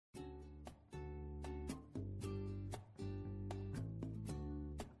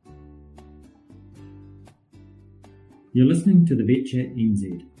You're listening to the Vet Chat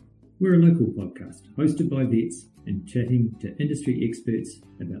NZ. We're a local podcast hosted by vets and chatting to industry experts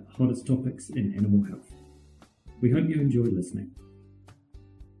about the hottest topics in animal health. We hope you enjoy listening.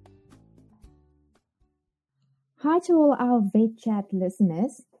 Hi to all our Vet Chat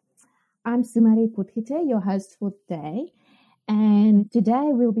listeners. I'm Sumari Puthite, your host for today. And today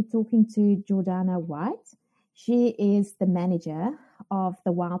we'll be talking to Jordana Whyte. She is the manager of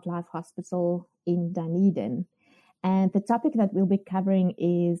the Wildlife Hospital in Dunedin. And the topic that we'll be covering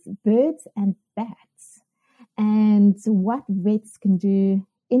is birds and bats and what vets can do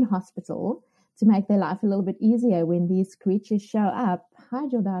in hospital to make their life a little bit easier when these creatures show up. Hi,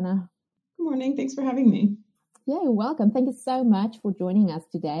 Jordana. Good morning. Thanks for having me. Yeah, you're welcome. Thank you so much for joining us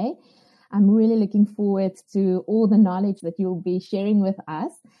today. I'm really looking forward to all the knowledge that you'll be sharing with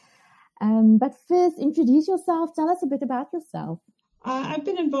us. But first, introduce yourself. Tell us a bit about yourself. I've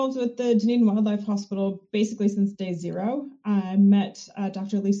been involved with the Dunedin Wildlife Hospital basically since day zero. I met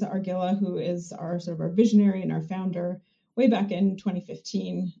Dr. Lisa Argilla, who is our visionary and our founder, way back in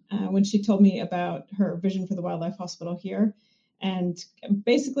 2015 when she told me about her vision for the Wildlife Hospital here. And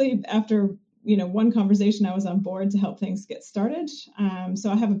basically after one conversation, I was on board to help things get started. So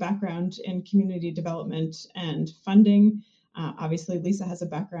I have a background in community development and funding. Obviously, Lisa has a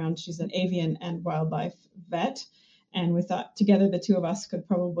background. She's an avian and wildlife vet. And we thought together the two of us could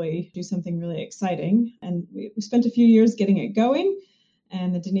probably do something really exciting. And we spent a few years getting it going.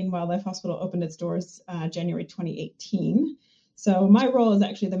 And the Dunedin Wildlife Hospital opened its doors January 2018. So my role is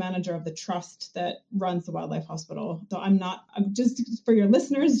actually the manager of the trust that runs the Wildlife Hospital. So I'm just for your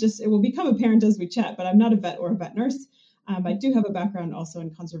listeners, it will become apparent as we chat, but I'm not a vet or a vet nurse. I do have a background also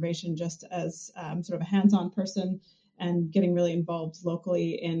in conservation, just as sort of a hands-on person and getting really involved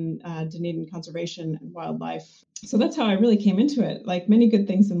locally in Dunedin conservation and wildlife. So that's how I really came into it. Like many good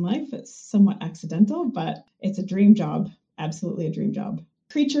things in life, it's somewhat accidental, but it's a dream job, absolutely a dream job.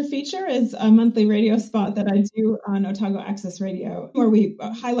 Creature Feature is a monthly radio spot that I do on Otago Access Radio, where we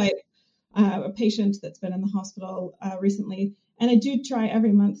highlight a patient that's been in the hospital recently. And I do try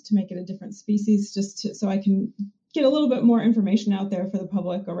every month to make it a different species, so I can get a little bit more information out there for the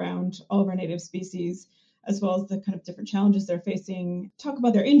public around all of our native species, as well as the kind of different challenges they're facing, talk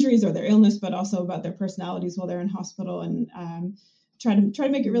about their injuries or their illness, but also about their personalities while they're in hospital, and try to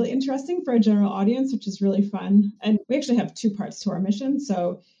make it really interesting for a general audience, which is really fun. And we actually have two parts to our mission.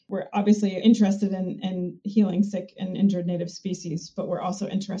 So we're obviously interested in healing sick and injured native species, but we're also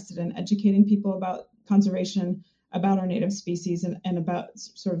interested in educating people about conservation, about our native species, and about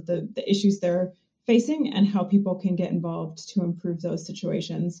sort of the issues they're facing and how people can get involved to improve those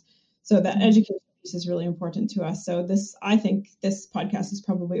situations. So that education piece is really important to us. So I think this podcast is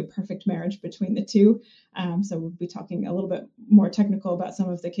probably a perfect marriage between the two. So we'll be talking a little bit more technical about some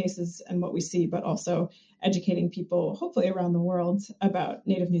of the cases and what we see, but also educating people, hopefully around the world, about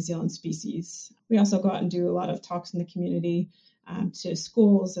native New Zealand species. We also go out and do a lot of talks in the community to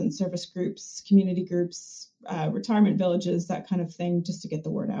schools and service groups, community groups, retirement villages, that kind of thing, just to get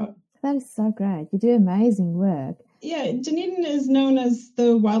the word out. That is so great. You do amazing work. Yeah, Dunedin is known as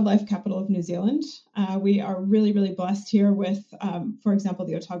the wildlife capital of New Zealand. We are really, really blessed here with, for example,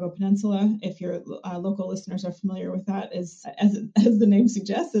 the Otago Peninsula. If your local listeners are familiar with that, as the name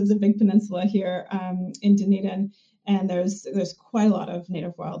suggests, it's a big peninsula here in Dunedin, and there's quite a lot of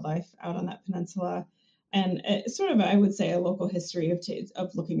native wildlife out on that peninsula. And it's sort of, I would say, a local history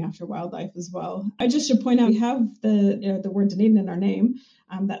of looking after wildlife as well. I just should point out we have the word Dunedin in our name.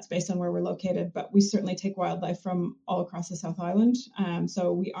 That's based on where we're located, but we certainly take wildlife from all across the South Island.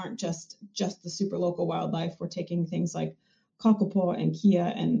 So we aren't just the super local wildlife. We're taking things like kakapo and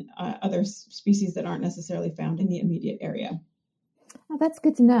kia and other species that aren't necessarily found in the immediate area. Oh, that's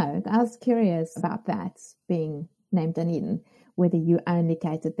good to know. I was curious about that being named Dunedin, whether you only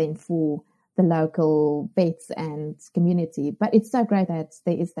catered then for the local vets and community. But it's so great that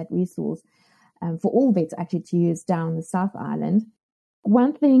there is that resource for all vets actually to use down the South Island.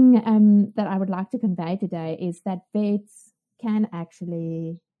 One thing that I would like to convey today is that vets can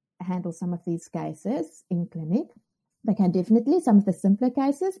actually handle some of these cases in clinic. They can definitely, some of the simpler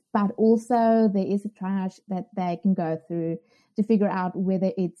cases, but also there is a triage that they can go through to figure out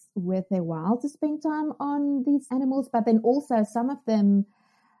whether it's worth their while to spend time on these animals. But then also some of them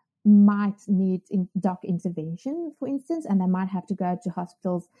might need doc intervention, for instance, and they might have to go to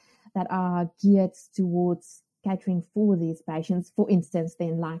hospitals that are geared towards catering for these patients, for instance,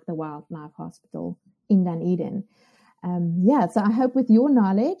 then like the Wildlife Hospital in Dunedin. So I hope with your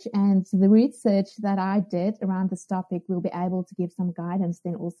knowledge and the research that I did around this topic, we'll be able to give some guidance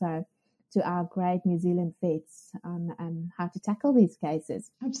then also to our great New Zealand vets on how to tackle these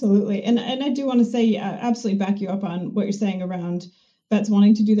cases. Absolutely. And I do want to say, absolutely back you up on what you're saying around vets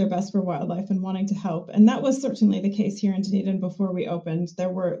wanting to do their best for wildlife and wanting to help. And that was certainly the case here in Dunedin before we opened. There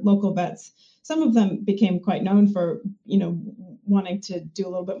were local vets. Some of them became quite known for, wanting to do a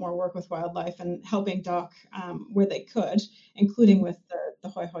little bit more work with wildlife and helping doc where they could, including with the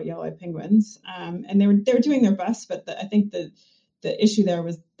hoi-hoi yellow penguins. And they were doing their best, but I think the issue there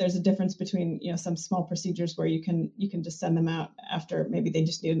was there's a difference between, some small procedures where you can just send them out after maybe they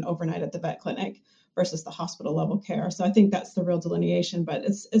just need an overnight at the vet clinic versus the hospital level care. So I think that's the real delineation, but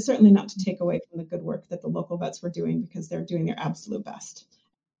it's certainly not to take away from the good work that the local vets were doing, because they're doing their absolute best.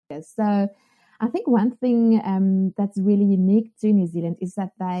 Yes. So I think one thing that's really unique to New Zealand is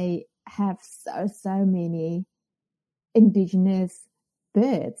that they have so many indigenous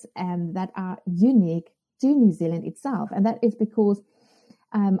birds that are unique to New Zealand itself. And that is because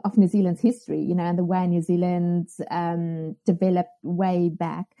of New Zealand's history, and the way New Zealand developed way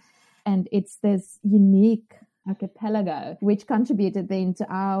back. And it's this unique archipelago which contributed then to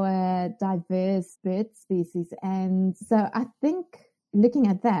our diverse bird species. And so I think looking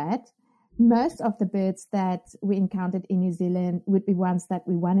at that, most of the birds that we encountered in New Zealand would be ones that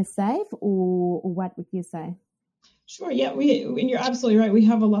we want to save, or what would you say? Sure. Yeah, and you're absolutely right. We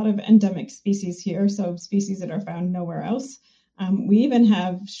have a lot of endemic species here, so species that are found nowhere else. We even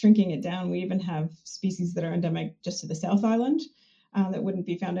have, shrinking it down, we even have species that are endemic just to the South Island that wouldn't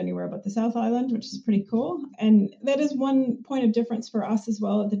be found anywhere but the South Island, which is pretty cool. And that is one point of difference for us as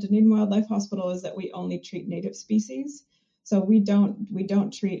well at the Dunedin Wildlife Hospital, is that we only treat native species. So we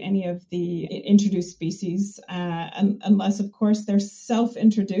don't treat any of the introduced species unless, of course, they're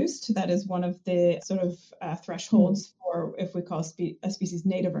self-introduced. That is one of the sort of thresholds for if we call a species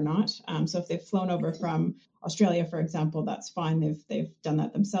native or not. So if they've flown over from Australia, for example, that's fine. They've done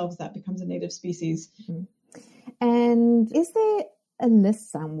that themselves. That becomes a native species. Mm-hmm. And is there a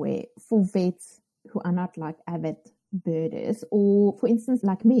list somewhere for vets who are not like avid birders, or, for instance,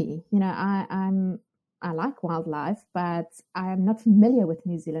 like me? I like wildlife, but I am not familiar with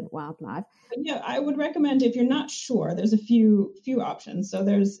New Zealand wildlife. Yeah, I would recommend, if you're not sure, there's a few options. So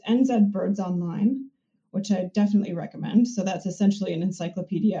there's NZ Birds Online, which I definitely recommend. So that's essentially an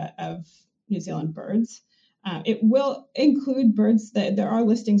encyclopedia of New Zealand birds. It will include birds there are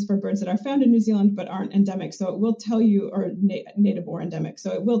listings for birds that are found in New Zealand but aren't endemic. So it will tell you, or native or endemic.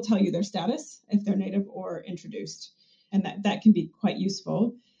 So it will tell you their status, if they're native or introduced. And that can be quite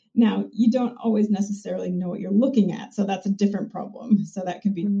useful. Now, you don't always necessarily know what you're looking at, so that's a different problem. So that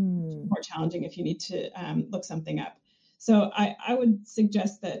can be more challenging if you need to look something up. So I would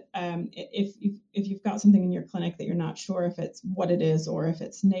suggest that if you've got something in your clinic that you're not sure if it's what it is or if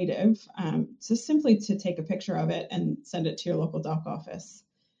it's native, so simply to take a picture of it and send it to your local doc office.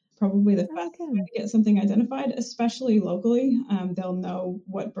 Probably the best way to get something identified, especially locally. They'll know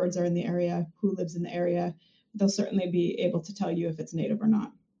what birds are in the area, who lives in the area. They'll certainly be able to tell you if it's native or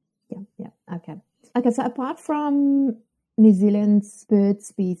not. Yeah. Okay. So apart from New Zealand's bird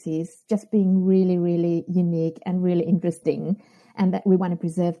species just being really, really unique and really interesting, and that we want to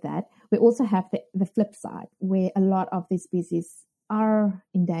preserve that, we also have the flip side, where a lot of these species are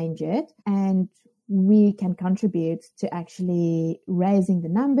endangered, and we can contribute to actually raising the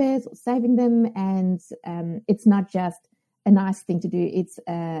numbers or saving them. And it's not just a nice thing to do, it's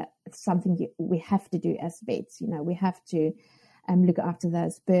something we have to do as vets. We have to look after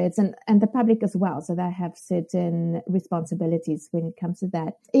those birds and the public as well. So they have certain responsibilities when it comes to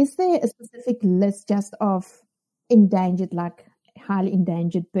that. Is there a specific list just of endangered, like highly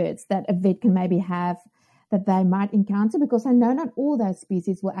endangered birds that a vet can maybe have that they might encounter? Because I know not all those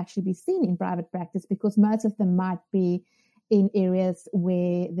species will actually be seen in private practice, because most of them might be in areas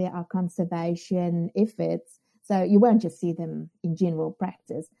where there are conservation efforts. So you won't just see them in general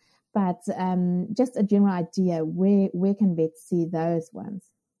practice. But just a general idea, where can vets see those ones?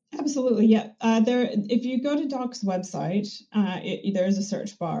 Absolutely, yeah. If you go to DOC's website, there is a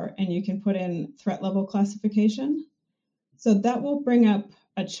search bar, and you can put in threat level classification. So that will bring up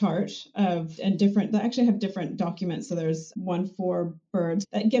a chart they actually have different documents. So there's one for birds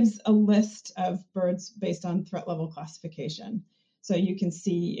that gives a list of birds based on threat level classification. So you can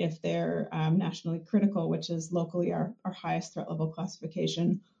see if they're nationally critical, which is locally our highest threat level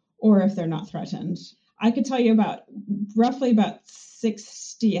classification, or if they're not threatened. I could tell you roughly about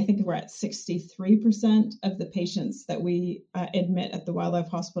 60, I think we're at 63% of the patients that we admit at the Wildlife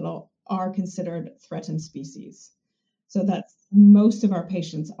Hospital are considered threatened species. So that's most of our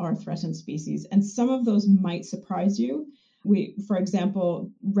patients are threatened species. And some of those might surprise you. For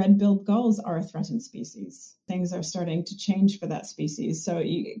example, red-billed gulls are a threatened species. Things are starting to change for that species. So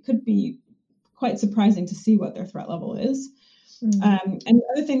it could be quite surprising to see what their threat level is. And the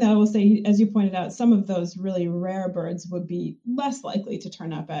other thing that I will say, as you pointed out, some of those really rare birds would be less likely to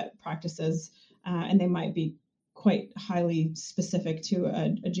turn up at practices, and they might be quite highly specific to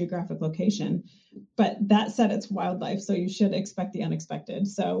a geographic location. But that said, it's wildlife, so you should expect the unexpected.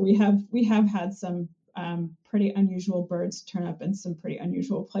 So we have had some pretty unusual birds turn up in some pretty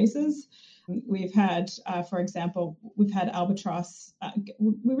unusual places. We've had, for example, we've had albatross.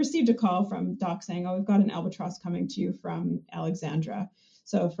 We received a call from Doc saying, "Oh, we've got an albatross coming to you from Alexandra."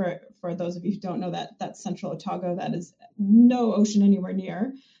 So for those of you who don't know, that's Central Otago. That is no ocean anywhere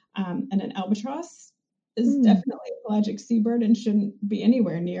near, and an albatross is definitely a pelagic seabird and shouldn't be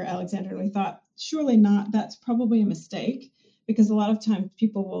anywhere near Alexandra. And we thought, surely not. That's probably a mistake, because a lot of times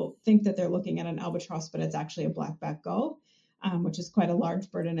people will think that they're looking at an albatross, but it's actually a black-backed gull, which is quite a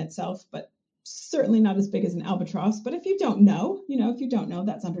large bird in itself, but certainly not as big as an albatross. But if you don't know,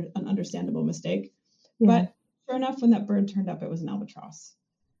 that's an understandable mistake. Yeah. But sure enough, when that bird turned up, it was an albatross.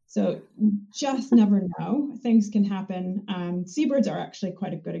 So you just never know. Things can happen. Seabirds are actually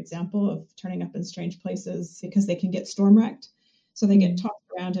quite a good example of turning up in strange places because they can get storm wrecked. So they get tossed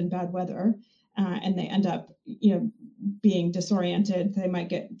around in bad weather, and they end up, being disoriented. They might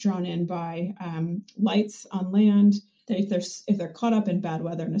get drawn in by lights on land. If they're caught up in bad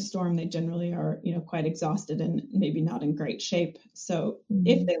weather in a storm, they generally are, quite exhausted and maybe not in great shape. So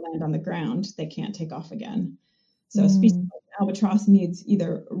if they land on the ground, they can't take off again. So a species like albatross needs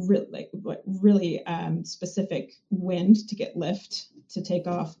either really specific wind to get lift to take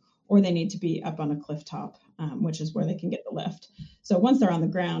off, or they need to be up on a cliff top, which is where they can get the lift. So once they're on the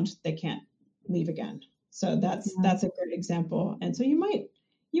ground, they can't leave again. So that's a great example. And so you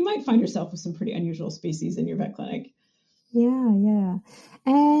might find yourself with some pretty unusual species in your vet clinic. Yeah.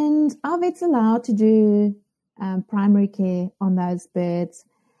 And are vets allowed to do primary care on those birds?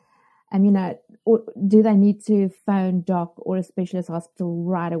 Or do they need to phone doc or a specialist hospital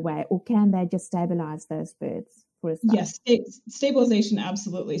right away, or can they just stabilize those birds for a start? Yes, stabilization,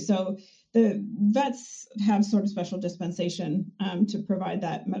 absolutely. So the vets have sort of special dispensation to provide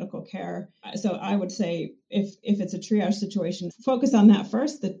that medical care. So I would say if it's a triage situation, focus on that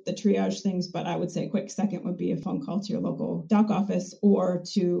first, the triage things. But I would say a quick second would be a phone call to your local doc office or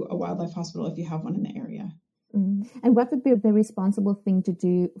to a wildlife hospital if you have one in the area. And what would be the responsible thing to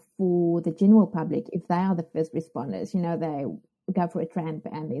do for the general public if they are the first responders? They go for a tramp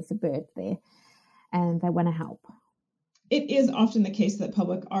and there's a bird there and they want to help. It is often the case that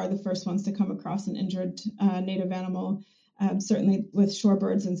public are the first ones to come across an injured native animal, certainly with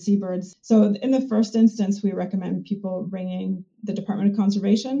shorebirds and seabirds. So in the first instance, we recommend people ringing the Department of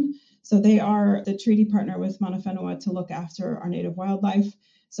Conservation. So they are the treaty partner with Mana Whenua to look after our native wildlife.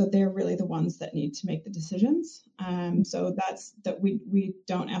 So they're really the ones that need to make the decisions. So that's that we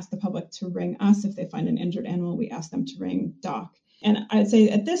don't ask the public to ring us if they find an injured animal. We ask them to ring DOC. And I'd say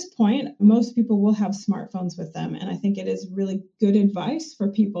at this point, most people will have smartphones with them. And I think it is really good advice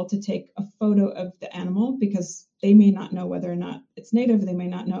for people to take a photo of the animal, because they may not know whether or not it's native. They may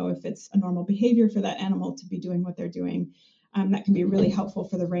not know if it's a normal behavior for that animal to be doing what they're doing. That can be really helpful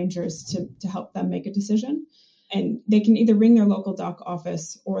for the rangers to help them make a decision. And they can either ring their local DOC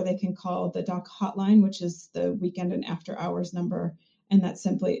office or they can call the DOC hotline, which is the weekend and after hours number. And that's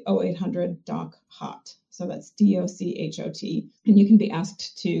simply 0800 DOC HOT. So that's DOCHOT. And you can be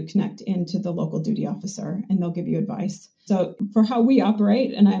asked to connect into the local duty officer and they'll give you advice. So for how we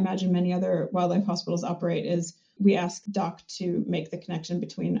operate, and I imagine many other wildlife hospitals operate, is we ask DOC to make the connection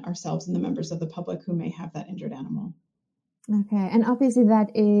between ourselves and the members of the public who may have that injured animal. Okay, and obviously that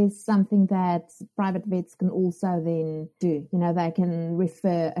is something that private vets can also then do. They can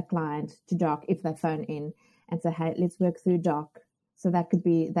refer a client to DOC if they phone in and say, hey, let's work through DOC. So that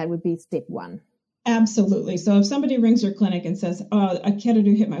would be step one. Absolutely. So if somebody rings your clinic and says, oh, a kiddo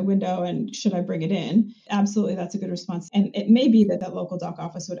hit my window and should I bring it in? Absolutely, that's a good response. And it may be that local DOC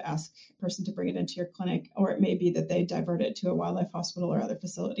office would ask a person to bring it into your clinic, or it may be that they divert it to a wildlife hospital or other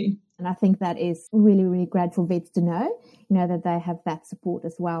facility. And I think that is really, really great for vets to know, that they have that support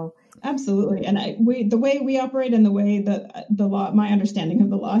as well. Absolutely. And the way we operate and the way that the law, my understanding of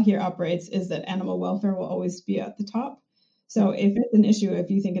the law here operates, is that animal welfare will always be at the top. So if it's an issue,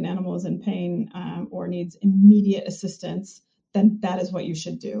 if you think an animal is in pain or needs immediate assistance, then that is what you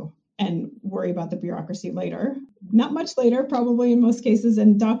should do, and worry about the bureaucracy later. Not much later, probably in most cases.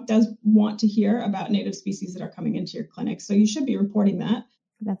 And DOC does want to hear about native species that are coming into your clinic. So you should be reporting that.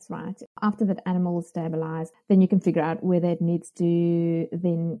 That's right. After that animal is stabilized, then you can figure out whether it needs to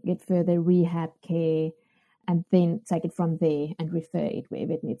then get further rehab care and then take it from there and refer it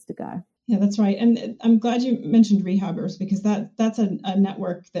wherever it needs to go. Yeah, that's right. And I'm glad you mentioned rehabbers, because that's a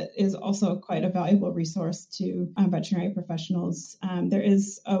network that is also quite a valuable resource to veterinary professionals. There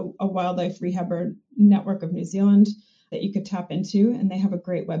is a wildlife rehabber network of New Zealand that you could tap into, and they have a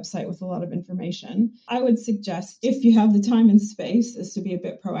great website with a lot of information. I would suggest, if you have the time and space, is to be a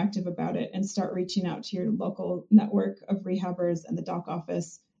bit proactive about it and start reaching out to your local network of rehabbers and the doc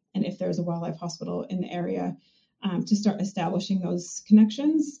office, and if there's a wildlife hospital in the area, to start establishing those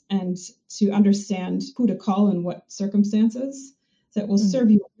connections and to understand who to call in what circumstances. That will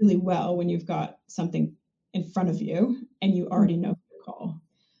serve you really well when you've got something in front of you and you already know who to call.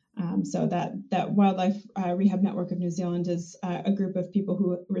 So that Wildlife Rehab Network of New Zealand is a group of people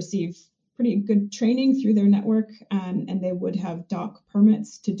who receive pretty good training through their network, and they would have doc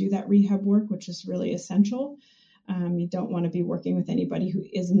permits to do that rehab work, which is really essential. You don't want to be working with anybody who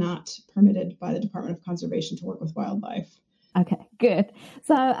is not permitted by the Department of Conservation to work with wildlife. Okay, good.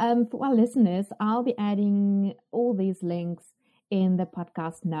 So for our listeners, I'll be adding all these links in the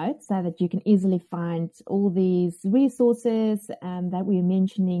podcast notes so that you can easily find all these resources that we're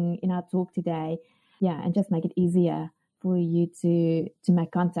mentioning in our talk today. Yeah, and just make it easier for you to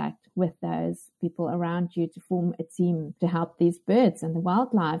make contact with those people around you to form a team to help these birds and the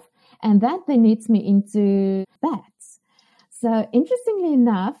wildlife. And that then leads me into bats. So interestingly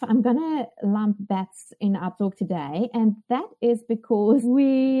enough, I'm going to lump bats in our talk today. And that is because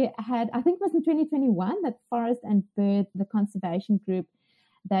we had, I think it was in 2021, that Forest and Bird, the conservation group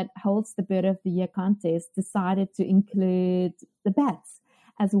that holds the Bird of the Year contest, decided to include the bats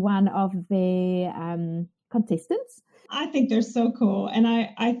as one of their contestants. I think they're so cool. And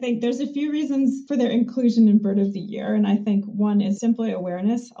I think there's a few reasons for their inclusion in Bird of the Year. And I think one is simply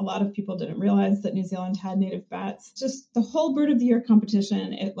awareness. A lot of people didn't realize that New Zealand had native bats. Just the whole Bird of the Year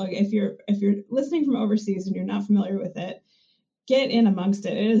competition, if you're listening from overseas and you're not familiar with it, get in amongst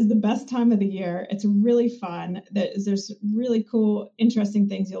it. It is the best time of the year. It's really fun. There's really cool, interesting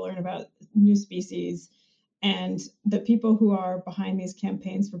things you'll learn about new species. And the people who are behind these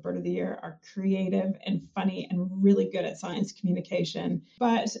campaigns for Bird of the Year are creative and funny and really good at science communication.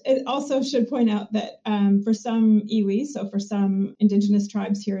 But it also should point out that for some iwi, so for some Indigenous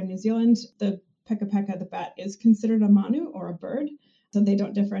tribes here in New Zealand, the peka, the bat, is considered a manu or a bird. So they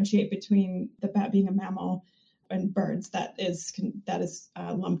don't differentiate between the bat being a mammal and birds. That is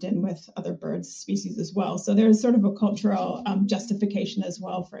lumped in with other birds species as well. So there's sort of a cultural justification as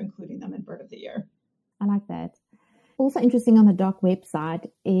well for including them in Bird of the Year. I like that. Also interesting on the doc website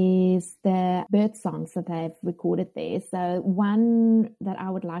is the bird songs that they've recorded there. So one that I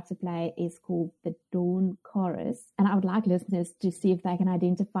would like to play is called the Dawn Chorus. And I would like listeners to see if they can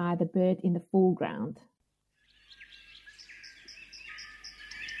identify the bird in the foreground.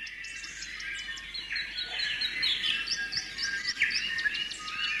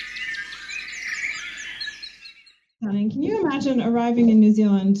 Stunning. Can you imagine arriving in New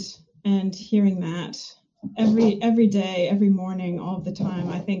Zealand and hearing that every day, every morning, all of the time?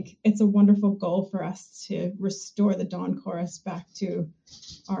 I think it's a wonderful goal for us to restore the dawn chorus back to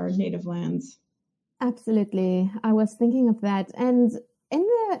our native lands. Absolutely. I was thinking of that. And in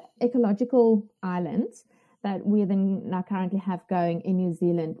the ecological islands that we then now currently have going in New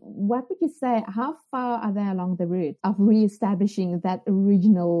Zealand, what would you say, how far are they along the route of reestablishing that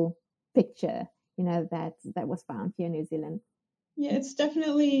original picture, that was found here in New Zealand? Yeah, it's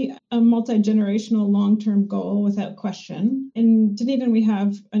definitely a multi-generational long-term goal without question. In Dunedin, we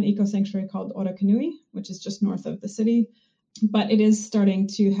have an eco-sanctuary called Orokonui, which is just north of the city, but it is starting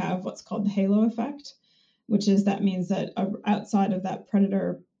to have what's called the halo effect, that means that outside of that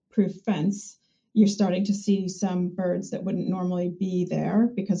predator-proof fence, you're starting to see some birds that wouldn't normally be there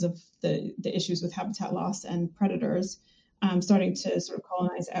because of the issues with habitat loss and predators starting to sort of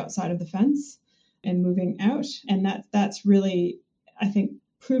colonize outside of the fence and moving out. And that's really, I think,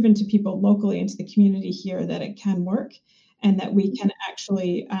 proven to people locally and to the community here that it can work, and that we can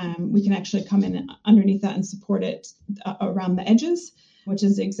actually come in underneath that and support it around the edges, which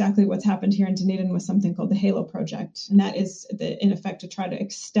is exactly what's happened here in Dunedin with something called the Halo Project. And that is, in effect, to try to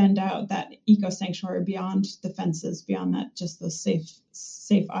extend out that eco-sanctuary beyond the fences, beyond that, just the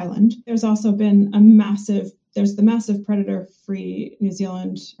safe island. There's also been there's the massive predator-free New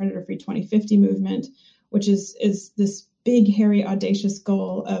Zealand, predator-free 2050 movement, which is this big, hairy, audacious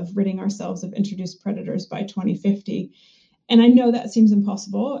goal of ridding ourselves of introduced predators by 2050. And I know that seems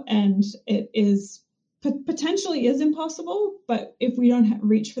impossible, and it is potentially is impossible, but if we don't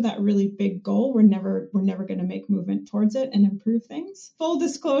reach for that really big goal, we're never going to make movement towards it and improve things. Full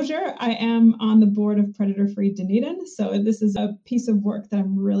disclosure, I am on the board of Predator Free Dunedin, so this is a piece of work that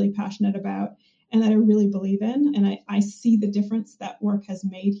I'm really passionate about, and that I really believe in. And I see the difference that work has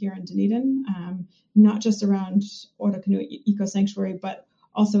made here in Dunedin, not just around Orokonui Eco Sanctuary, but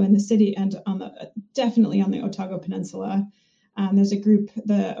also in the city and definitely on the Otago Peninsula. There's a group,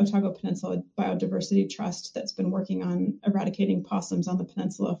 the Otago Peninsula Biodiversity Trust, that's been working on eradicating possums on the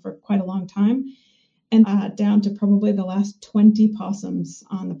peninsula for quite a long time, and down to probably the last 20 possums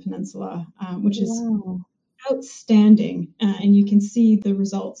on the peninsula, which is outstanding. And you can see the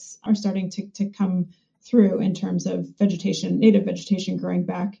results are starting to come through in terms of vegetation, native vegetation growing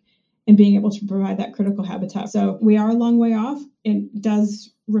back and being able to provide that critical habitat. So we are a long way off. It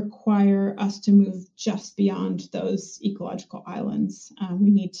does require us to move just beyond those ecological islands. We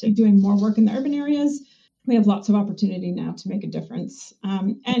need to be doing more work in the urban areas. We have lots of opportunity now to make a difference.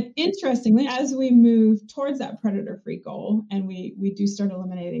 And interestingly, as we move towards that predator-free goal and we do start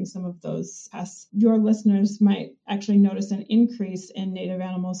eliminating some of those pests, your listeners might actually notice an increase in native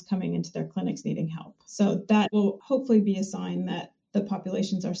animals coming into their clinics needing help. So that will hopefully be a sign that the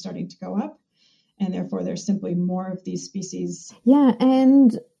populations are starting to go up, and therefore there's simply more of these species. Yeah,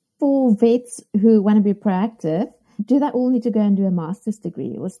 and for vets who want to be proactive, do they all need to go and do a master's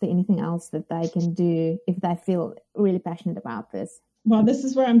degree? Was there anything else that they can do if they feel really passionate about this? Well, this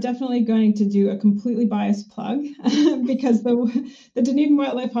is where I'm definitely going to do a completely biased plug because the Dunedin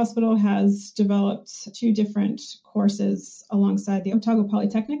Wildlife Hospital has developed 2 different courses alongside the Otago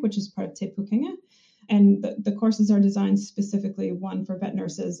Polytechnic, which is part of Te Pukenga. And the courses are designed specifically, one for vet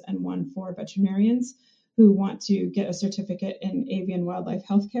nurses and one for veterinarians who want to get a certificate in avian wildlife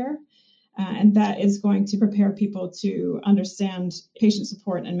healthcare. And that is going to prepare people to understand patient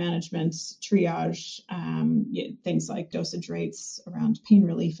support and management, triage, things like dosage rates around pain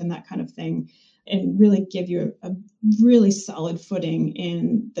relief and that kind of thing, and really give you a really solid footing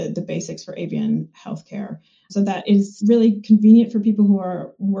in the basics for avian healthcare. So that is really convenient for people who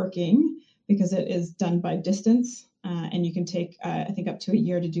are working, because it is done by distance, and you can take, I think, up to a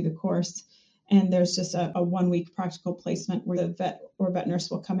year to do the course. And there's just a 1-week practical placement where the vet or vet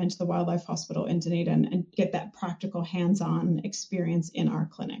nurse will come into the wildlife hospital in Dunedin and get that practical hands-on experience in our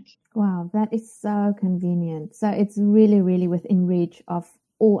clinic. Wow, that is so convenient. So it's really, really within reach of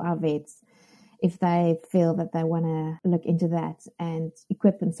all our vets if they feel that they want to look into that and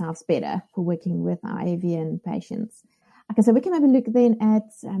equip themselves better for working with our avian patients. Okay, so we can maybe look then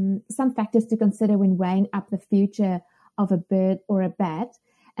at some factors to consider when weighing up the future of a bird or a bat.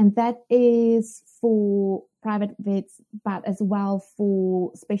 And that is for private vets, but as well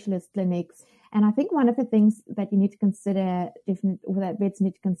for specialist clinics. And I think one of the things that you need to consider, or that vets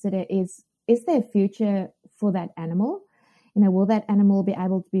need to consider, is there a future for that animal? Will that animal be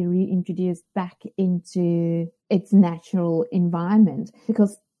able to be reintroduced back into its natural environment?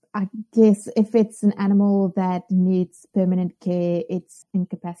 Because I guess if it's an animal that needs permanent care, it's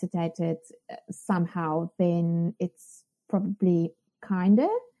incapacitated somehow, then it's probably kinder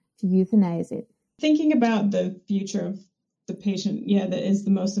to euthanize it. Thinking about the future of the patient, that is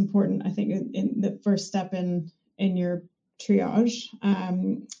the most important, I think, in the first step in your triage.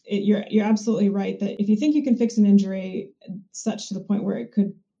 You're absolutely right that if you think you can fix an injury such to the point where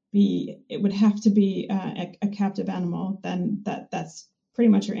it would have to be a captive animal, then that's pretty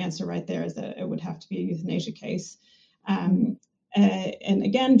much your answer right there, is that it would have to be a euthanasia case. And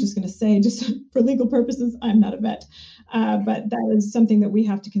again, just going to say, just for legal purposes, I'm not a vet, but that is something that we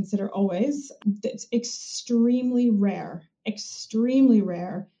have to consider always. It's extremely rare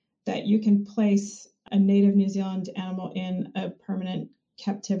that you can place a native New Zealand animal in a permanent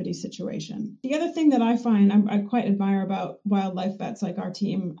captivity situation. The other thing that I find I quite admire about wildlife vets like our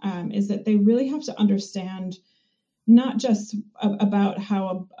team is that they really have to understand not just about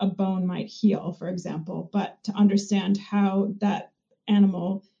how a bone might heal, for example, but to understand how that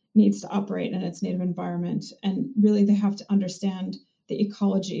animal needs to operate in its native environment. And really, they have to understand the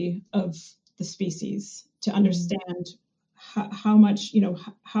ecology of the species to understand how much,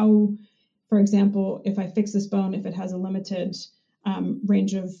 how, for example, if I fix this bone, if it has a limited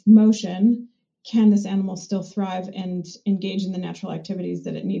range of motion, can this animal still thrive and engage in the natural activities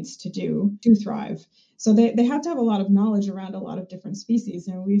that it needs to do to thrive? So they have to have a lot of knowledge around a lot of different species.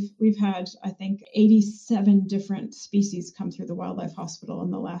 And we've had, I think, 87 different species come through the wildlife hospital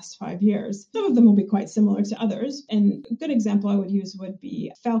in the last 5 years. Some of them will be quite similar to others. And a good example I would use would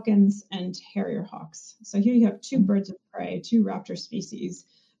be falcons and harrier hawks. So here you have 2 birds of prey, 2 raptor species,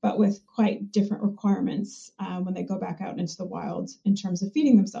 but with quite different requirements when they go back out into the wild in terms of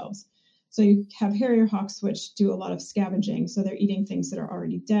feeding themselves. So you have harrier hawks, which do a lot of scavenging. So they're eating things that are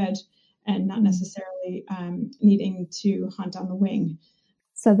already dead and not necessarily needing to hunt on the wing.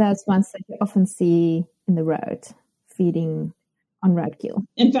 So those ones that you often see in the road, feeding on roadkill.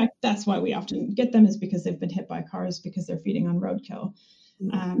 In fact, that's why we often get them, is because they've been hit by cars because they're feeding on roadkill.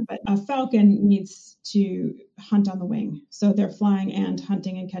 But a falcon needs to hunt on the wing. So they're flying and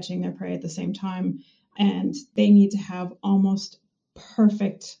hunting and catching their prey at the same time. And they need to have almost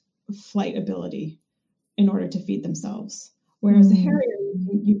perfect flight ability in order to feed themselves. Whereas a harrier,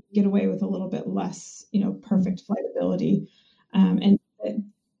 you get away with a little bit less, perfect flight ability. And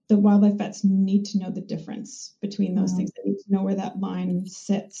the wildlife vets need to know the difference between those things. They need to know where that line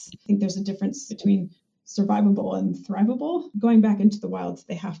sits. I think there's a difference between survivable and thrivable. Going back into the wilds,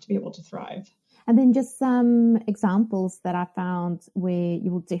 they have to be able to thrive. And then just some examples that I found where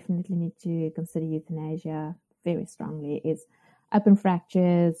you will definitely need to consider euthanasia very strongly is open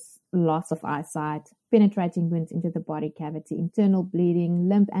fractures, loss of eyesight, penetrating wounds into the body cavity, internal bleeding,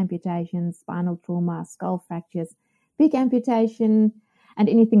 limb amputations, spinal trauma, skull fractures, big amputation, and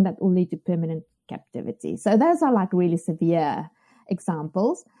anything that will lead to permanent captivity. So those are like really severe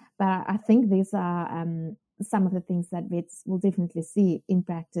examples. But I think these are some of the things that vets will definitely see in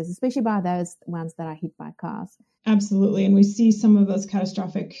practice, especially by those ones that are hit by cars. Absolutely. And we see some of those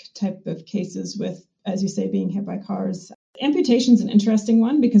catastrophic type of cases with, as you say, being hit by cars. Amputation is an interesting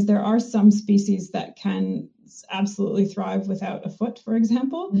one because there are some species that can absolutely thrive without a foot, for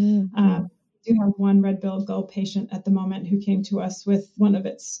example. We do have one red-billed gull patient at the moment who came to us with one of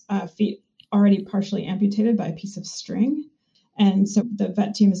its feet already partially amputated by a piece of string. And so the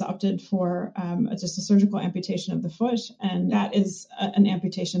vet team has opted for just a surgical amputation of the foot. And that is an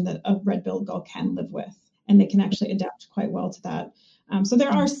amputation that a red-billed gull can live with. And they can actually adapt quite well to that. So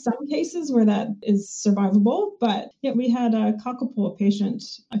there are some cases where that is survivable. But we had a cockapoo patient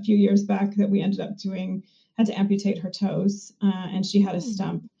a few years back that we ended up had to amputate her toes. And she had a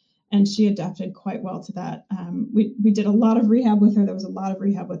stump. And she adapted quite well to that. We did a lot of rehab with her. There was a lot of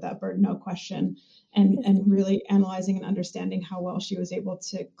rehab with that bird, no question. And really analyzing and understanding how well she was able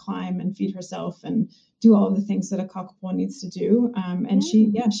to climb and feed herself and do all of the things that a cockapoo needs to do.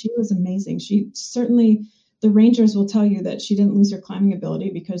 She was amazing. She certainly, the rangers will tell you that she didn't lose her climbing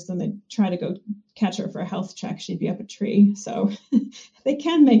ability because then they'd try to go catch her for a health check. She'd be up a tree. So they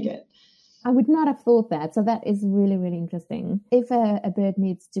can make it. I would not have thought that. So that is really, really interesting. If a bird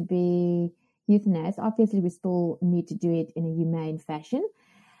needs to be euthanized, obviously we still need to do it in a humane fashion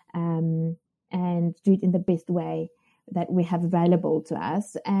and do it in the best way that we have available to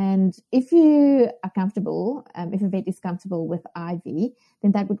us. And if you are comfortable, if a vet is comfortable with IV,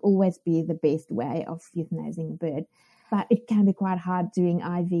 then that would always be the best way of euthanizing a bird. But it can be quite hard doing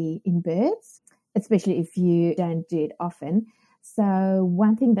IV in birds, especially if you don't do it often. So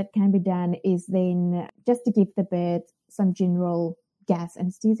one thing that can be done is then just to give the bird some general gas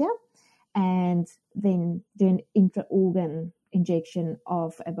anesthesia and then do an intra-organ injection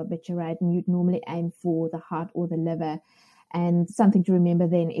of a barbiturate, and you'd normally aim for the heart or the liver. And something to remember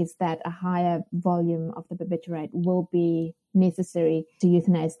then is that a higher volume of the barbiturate will be necessary to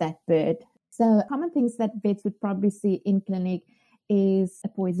euthanize that bird. So common things that vets would probably see in clinic is a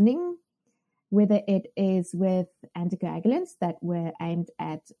poisoning, whether it is with anticoagulants that were aimed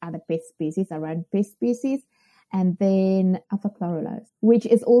at other pest species, our own pest species, and then alpha-chlorulose, which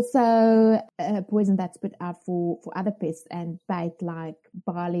is also a poison that's put out for other pests, and bait like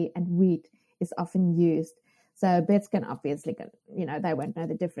barley and wheat is often used. So birds can obviously, they won't know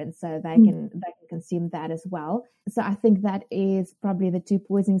the difference, so they can consume that as well. So I think that is probably the two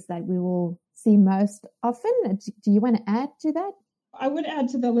poisons that we will see most often. Do you want to add to that? I would add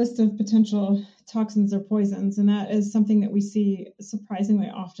to the list of potential toxins or poisons, and that is something that we see surprisingly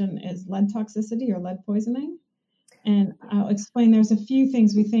often is lead toxicity or lead poisoning. And I'll explain, there's a few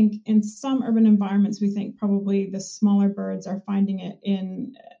things we think in some urban environments, we think probably the smaller birds are finding it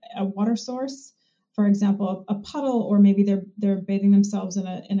in a water source. For example, a puddle, or maybe they're bathing themselves in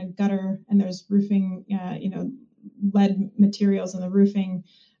a gutter and there's roofing, lead materials in the roofing,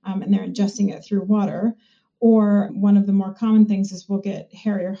 and they're ingesting it through water. Or one of the more common things is we'll get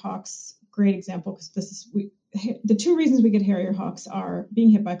harrier hawks. Great example, because the two reasons we get harrier hawks are being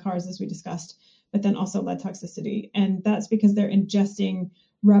hit by cars, as we discussed, but then also lead toxicity. And that's because they're ingesting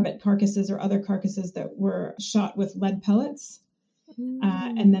rabbit carcasses or other carcasses that were shot with lead pellets.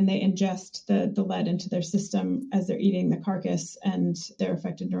 And then they ingest the lead into their system as they're eating the carcass, and they're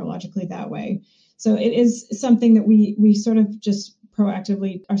affected neurologically that way. So it is something that we sort of just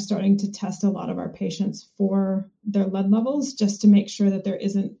proactively are starting to test a lot of our patients for their lead levels, just to make sure that there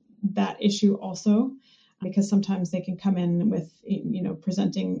isn't that issue also, because sometimes they can come in with,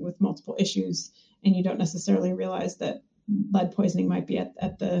 presenting with multiple issues, and you don't necessarily realize that lead poisoning might be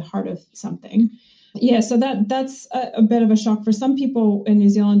at the heart of something. Yeah, so that's a bit of a shock for some people in New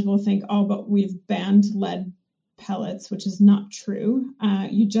Zealand. Will think, oh, but we've banned lead pellets, which is not true.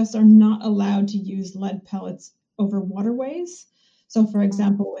 You just are not allowed to use lead pellets over waterways. So, for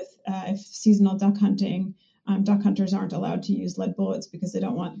example, with if seasonal duck hunting, duck hunters aren't allowed to use lead bullets because they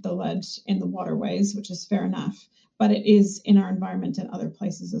don't want the lead in the waterways, which is fair enough. But it is in our environment and other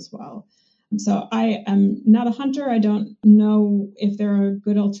places as well. So I am not a hunter. I don't know if there are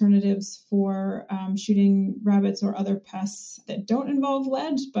good alternatives for shooting rabbits or other pests that don't involve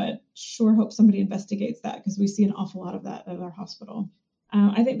lead, but sure hope somebody investigates that because we see an awful lot of that at our hospital.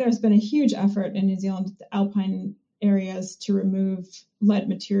 I think there's been a huge effort in New Zealand, the alpine areas, to remove lead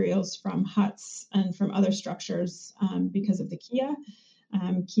materials from huts and from other structures because of the kia.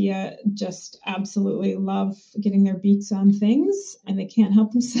 Kia just absolutely love getting their beaks on things and they can't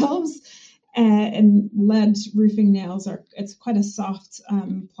help themselves. And lead roofing nails it's quite a soft,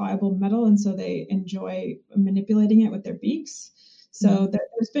 pliable metal. And so they enjoy manipulating it with their beaks. So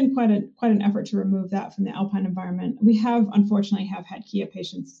there's been quite an effort to remove that from the alpine environment. We unfortunately have had Kia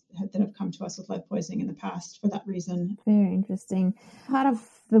patients that have come to us with lead poisoning in the past for that reason. Very interesting. Part of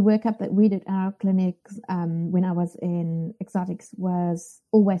the workup that we did at our clinics when I was in exotics was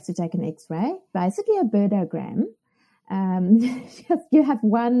always to take an X-ray, basically a birdogram. You have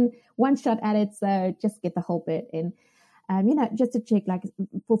one shot at it, so just get the whole bit in. Just to check like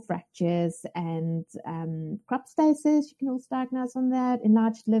for fractures and crop stasis, you can also diagnose on that,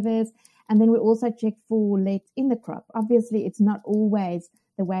 enlarged livers. And then we also check for lead in the crop. Obviously, it's not always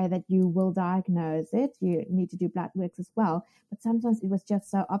the way that you will diagnose it. You need to do blood works as well. But sometimes it was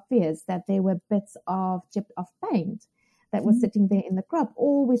just so obvious that there were bits of chipped off paint that was sitting there in the crop.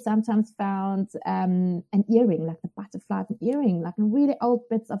 Or we sometimes found an earring, like the butterfly of an earring, like really old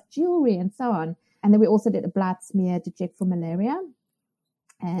bits of jewelry and so on. And then we also did a blood smear to check for malaria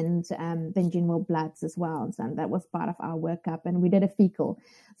and then general bloods as well. And so that was part of our workup. And we did a fecal.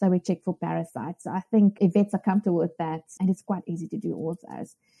 So we checked for parasites. So I think if vets are comfortable with that, and it's quite easy to do all of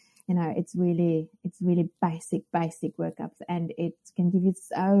those. It's really basic workups, and it can give you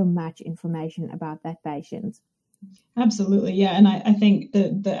so much information about that patient. Absolutely. Yeah. And I think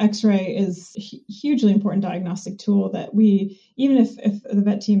the X-ray is a hugely important diagnostic tool that we, even if the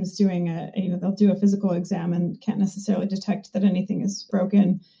vet team is doing they'll do a physical exam and can't necessarily detect that anything is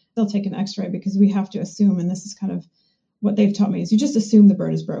broken, they'll take an X-ray because we have to assume, and this is kind of what they've taught me, is you just assume the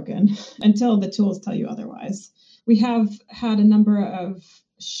bird is broken until the tools tell you otherwise. We have had a number of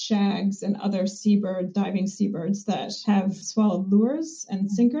shags and other diving seabirds that have swallowed lures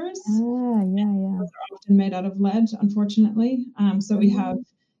and sinkers. Yeah. Those are often made out of lead, unfortunately. So we have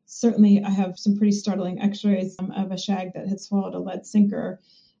I have some pretty startling x-rays of a shag that had swallowed a lead sinker.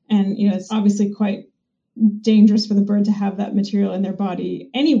 And, it's obviously quite dangerous for the bird to have that material in their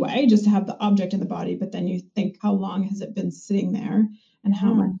body anyway, just to have the object in the body. But then you think, how long has it been sitting there and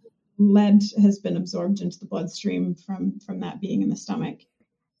how much lead has been absorbed into the bloodstream from that being in the stomach?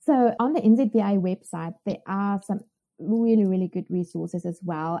 So on the NZVA website, there are some really, really good resources as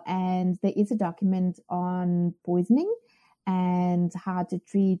well. And there is a document on poisoning and how to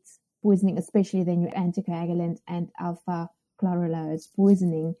treat poisoning, especially then your anticoagulant and alpha chlorulose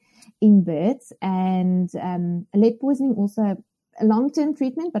poisoning in birds. And lead poisoning also a long-term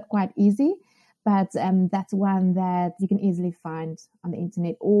treatment, but quite easy. But that's one that you can easily find on the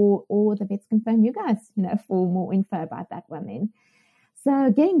internet, or the vets can phone you guys, for more info about that one then.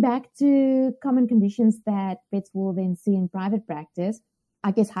 So getting back to common conditions that vets will then see in private practice, I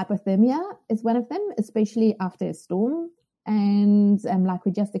guess hypothermia is one of them, especially after a storm. And like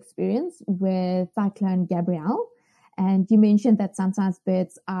we just experienced with Cyclone Gabrielle. And you mentioned that sometimes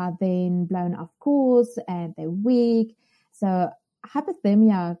birds are then blown off course and they're weak. So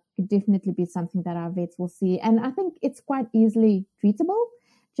hypothermia could definitely be something that our vets will see. And I think it's quite easily treatable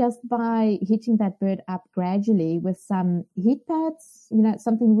just by heating that bird up gradually with some heat pads,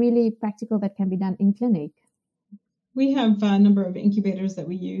 something really practical that can be done in clinic. We have a number of incubators that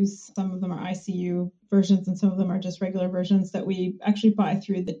we use. Some of them are ICU versions and some of them are just regular versions that we actually buy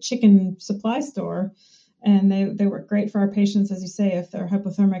through the chicken supply store. And they work great for our patients, as you say, if they're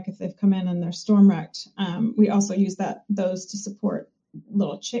hypothermic, if they've come in and they're storm wrecked. We also use those to support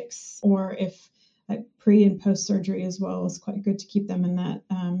little chicks, or if pre and post surgery as well, is quite good to keep them in that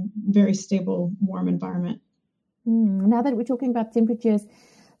very stable, warm environment. Now that we're talking about temperatures,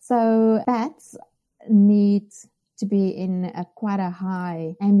 so bats need to be in quite a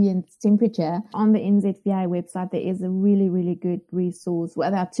high ambient temperature. On the NZVA website, there is a really, really good resource. Well,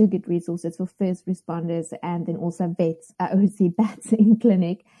 there are two good resources for first responders and then also vets who see bats in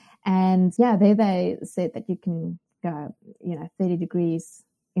clinic. And there they said that you can go, 30 degrees,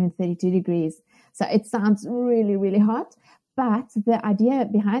 even 32 degrees. So it sounds really, really hot. But the idea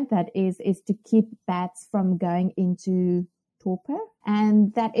behind that is to keep bats from going into torpor.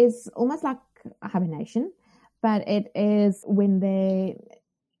 And that is almost like hibernation, but it is when their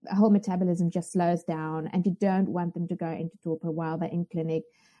whole metabolism just slows down, and you don't want them to go into torpor while they're in clinic,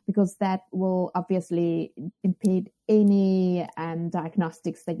 because that will obviously impede any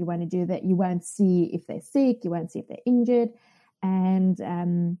diagnostics that you want to do, that you won't see if they're sick, you won't see if they're injured.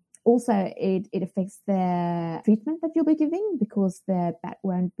 And also it affects the treatment that you'll be giving, because the bat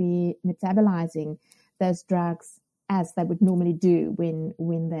won't be metabolizing those drugs as they would normally do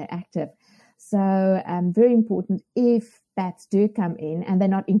when they're active. So very important, if bats do come in and they're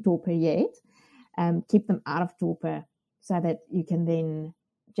not in torpor yet, keep them out of torpor so that you can then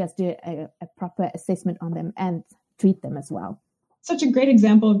just do a proper assessment on them and treat them as well. Such a great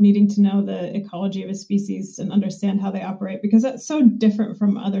example of needing to know the ecology of a species and understand how they operate, because that's so different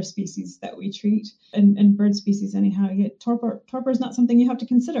from other species that we treat, and bird species anyhow. Torpor is not something you have to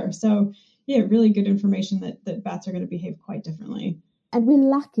consider. So yeah, really good information that bats are going to behave quite differently. And we're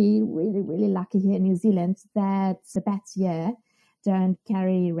lucky, really, really lucky here in New Zealand that the bats here don't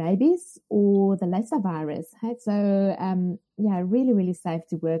carry rabies or the Lassa virus. Right? So really, really safe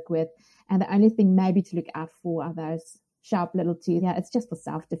to work with. And the only thing maybe to look out for are those sharp little teeth. Yeah, it's just for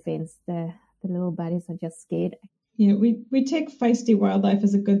self-defense. The little buddies are just scared. Yeah, we take feisty wildlife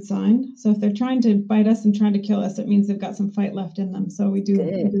as a good sign. So if they're trying to bite us and trying to kill us, it means they've got some fight left in them. So we do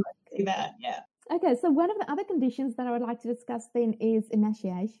see that. Yeah. Okay, so one of the other conditions that I would like to discuss then is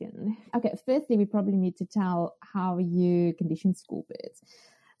emaciation. Okay, firstly, we probably need to tell how you condition school birds.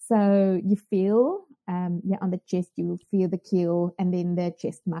 So you feel, on the chest, you will feel the keel and then the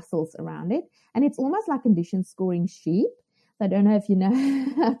chest muscles around it. And it's almost like condition scoring sheep. So I don't know if you know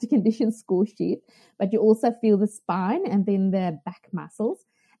how to condition score sheep, but you also feel the spine and then the back muscles.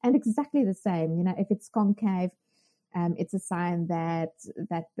 And exactly the same, if it's concave, it's a sign that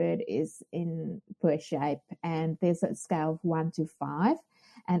that bird is in poor shape, and there's a scale of 1 to 5.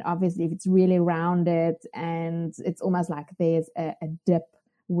 And obviously if it's really rounded and it's almost like there's a dip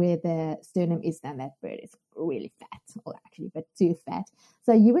where the sternum is, then that bird is really fat, or actually but too fat.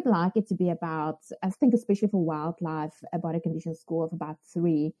 So you would like it to be about, I think especially for wildlife, a body condition score of about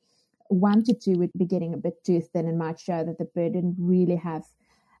 3. 1 to 2 would be getting a bit too thin and might show that the bird didn't really have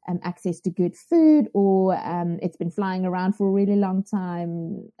access to good food, or it's been flying around for a really long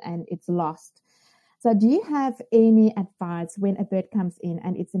time and it's lost. So do you have any advice when a bird comes in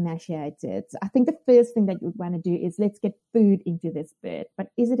and it's emaciated? I think the first thing that you would want to do is let's get food into this bird, but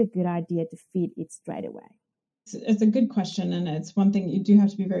is it a good idea to feed it straight away? It's a good question, and it's one thing you do have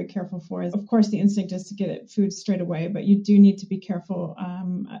to be very careful for. Of course, the instinct is to get it food straight away, but you do need to be careful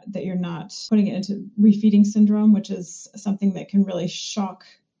that you're not putting it into refeeding syndrome, which is something that can really shock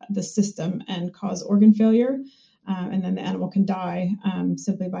the system and cause organ failure. And then the animal can die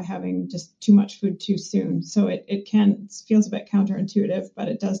simply by having just too much food too soon. So it feels a bit counterintuitive, but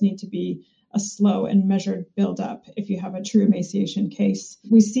it does need to be a slow and measured buildup if you have a true emaciation case.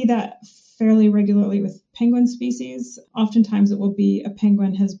 We see that fairly regularly with penguin species. Oftentimes it will be a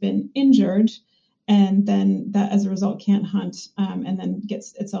penguin has been injured and then that as a result can't hunt and then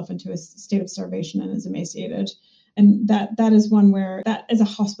gets itself into a state of starvation and is emaciated. And that is one where that is a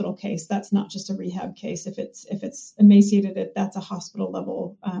hospital case. That's not just a rehab case. If it's emaciated, that's a hospital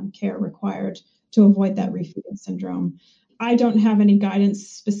level care required to avoid that refeeding syndrome. I don't have any guidance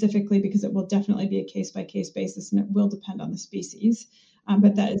specifically because it will definitely be a case by case basis and it will depend on the species.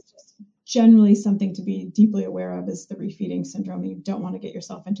 But that is just generally something to be deeply aware of, is the refeeding syndrome. You don't want to get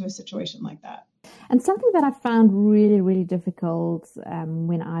yourself into a situation like that. And something that I found really, really difficult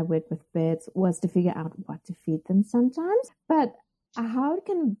when I worked with birds was to figure out what to feed them sometimes. But how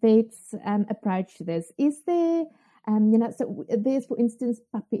can vets approach this? Is there, so there's, for instance,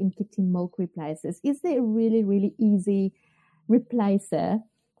 puppy and kitty milk replacers. Is there a really, really easy replacer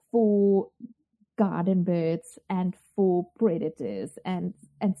for garden birds and for predators and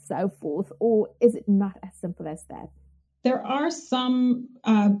so forth? Or is it not as simple as that? There are some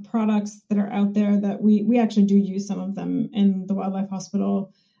products that are out there that we actually do use some of them in the wildlife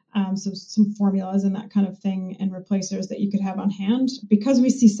hospital. So some formulas and that kind of thing and replacers that you could have on hand. Because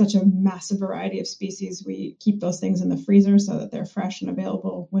we see such a massive variety of species, we keep those things in the freezer so that they're fresh and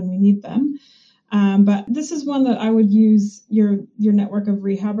available when we need them. But this is one that I would use your network of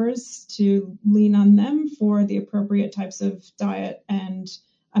rehabbers to lean on them for the appropriate types of diet and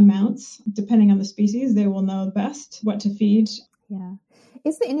amounts. Depending on the species, they will know best what to feed. Yeah.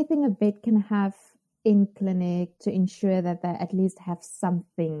 Is there anything a vet can have in clinic to ensure that they at least have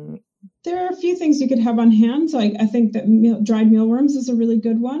something? There are a few things you could have on hand. So I think that dried mealworms is a really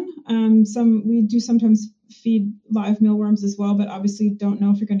good one. We do sometimes feed live mealworms as well, but obviously don't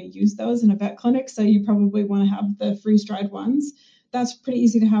know if you're going to use those in a vet clinic. So you probably want to have the freeze-dried ones. That's pretty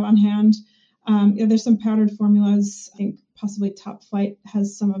easy to have on hand. There's some powdered formulas. I think possibly Top Flight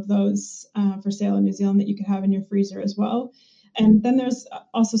has some of those for sale in New Zealand that you could have in your freezer as well. And then there's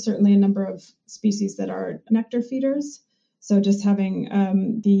also certainly a number of species that are nectar feeders. So just having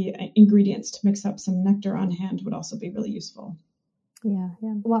the ingredients to mix up some nectar on hand would also be really useful. Yeah.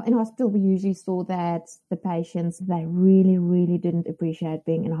 Well, in hospital, we usually saw that the patients, they really, really didn't appreciate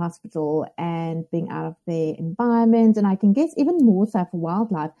being in hospital and being out of their environment. And I can guess even more so for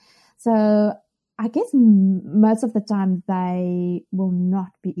wildlife. So I guess most of the time they will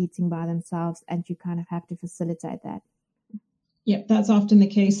not be eating by themselves, and you kind of have to facilitate that. Yeah, that's often the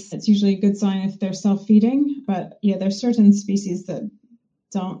case. It's usually a good sign if they're self-feeding. But yeah, there's certain species that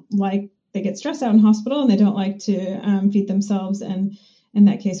they get stressed out in hospital and they don't like to feed themselves. And in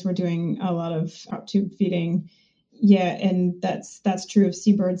that case, we're doing a lot of crop tube feeding. Yeah, and that's true of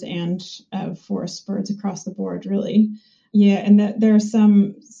seabirds and forest birds across the board, really. Yeah, and there are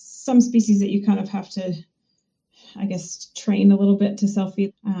some species that you kind of have to, I guess, train a little bit to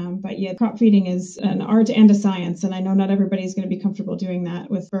self-feed. But yeah, crop feeding is an art and a science. And I know not everybody's going to be comfortable doing that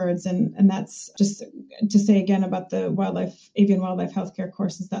with birds. And that's just to say again about the avian wildlife healthcare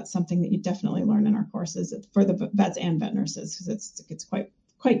courses. That's something that you definitely learn in our courses for the vets and vet nurses, because it's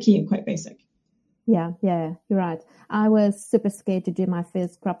quite key and quite basic. Yeah, you're right. I was super scared to do my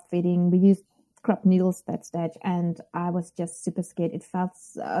first crop feeding. We used crop needles at that stage, and I was just super scared. It felt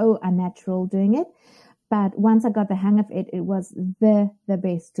so unnatural doing it. But once I got the hang of it, it was the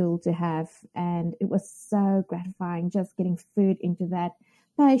best tool to have. And it was so gratifying just getting food into that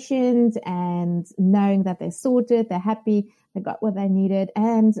patient and knowing that they're sorted, they're happy, they got what they needed.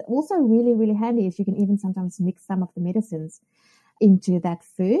 And also really, really handy is you can even sometimes mix some of the medicines into that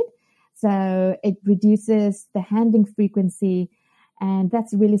food. So it reduces the handling frequency. And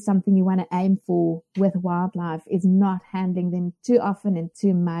that's really something you want to aim for with wildlife, is not handling them too often and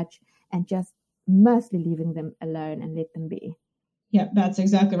too much, and just mostly leaving them alone and let them be. Yeah, that's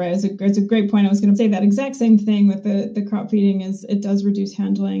exactly right. It's a great point. I was going to say that exact same thing with the crop feeding. Is it does reduce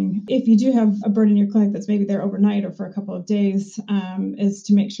handling. If you do have a bird in your clinic that's maybe there overnight or for a couple of days, is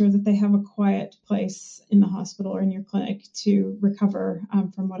to make sure that they have a quiet place in the hospital or in your clinic to recover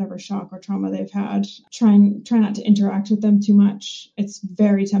from whatever shock or trauma they've had. Try not to interact with them too much. It's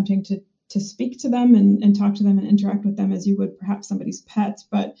very tempting to speak to them and talk to them and interact with them as you would perhaps somebody's pet,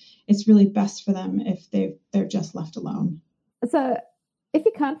 but it's really best for them if they're just left alone. So if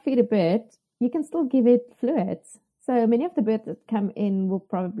you can't feed a bird, you can still give it fluids. So many of the birds that come in will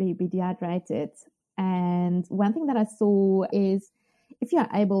probably be dehydrated. And one thing that I saw is if you're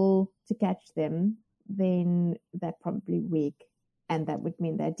able to catch them, then they're probably weak, and that would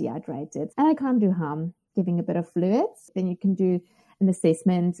mean they're dehydrated. And I can't do harm giving a bit of fluids. Then you can do an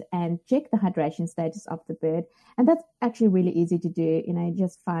assessment and check the hydration status of the bird. And that's actually really easy to do.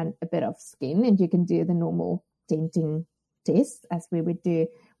 Just find a bit of skin and you can do the normal denting test as we would do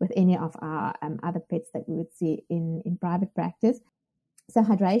with any of our other pets that we would see in private practice. So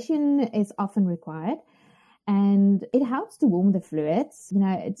hydration is often required, and it helps to warm the fluids.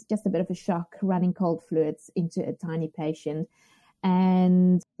 It's just a bit of a shock running cold fluids into a tiny patient.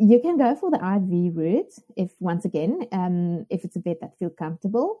 And you can go for the IV route if it's a vet that feels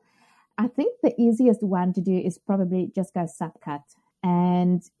comfortable. I think the easiest one to do is probably just go subcut.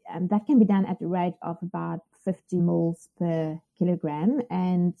 And that can be done at the rate of about 50 mils per kilogram.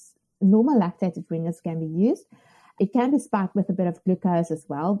 And normal lactated ringers can be used. It can be spiked with a bit of glucose as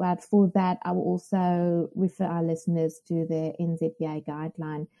well. But for that, I will also refer our listeners to the NZBA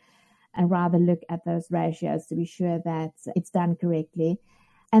guideline and rather look at those ratios to be sure that it's done correctly.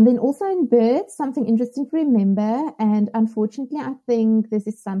 And then also in birds, something interesting to remember, and unfortunately I think this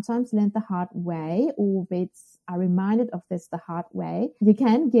is sometimes learned the hard way, or vets are reminded of this the hard way. You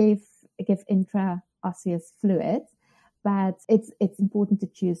can give intraosseous fluids, but it's important to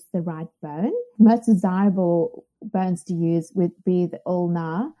choose the right bone. Most desirable bones to use would be the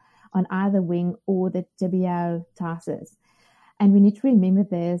ulnar on either wing or the tibiotarsus. And we need to remember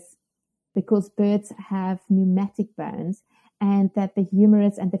this because birds have pneumatic bones, and that the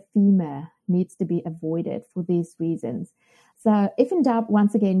humerus and the femur needs to be avoided for these reasons. So if in doubt,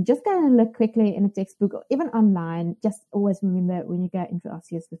 once again, just go and look quickly in a textbook or even online. Just always remember when you go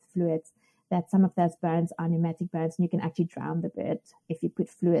intraosseous with fluids that some of those bones are pneumatic bones, and you can actually drown the bird if you put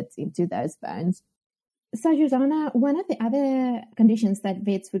fluids into those bones. So, Jordana, one of the other conditions that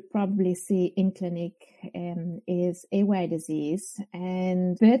vets would probably see in clinic is airway disease,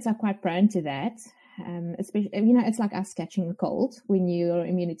 and birds are quite prone to that. especially, it's like us catching a cold when your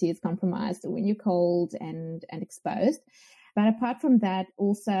immunity is compromised or when you're cold and exposed. But apart from that,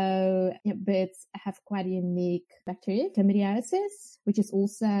 also birds have quite a unique bacteria, chlamydiosis, which is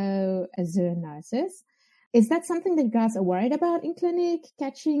also a zoonosis. Is that something that you guys are worried about in clinic,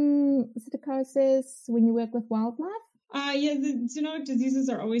 catching psittacosis when you work with wildlife? Yeah, the zoonotic diseases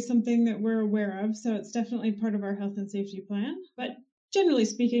are always something that we're aware of, so it's definitely part of our health and safety plan. But generally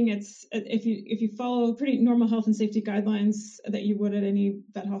speaking, it's if you follow pretty normal health and safety guidelines that you would at any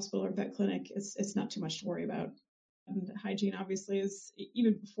vet hospital or vet clinic, it's not too much to worry about. And hygiene, obviously, is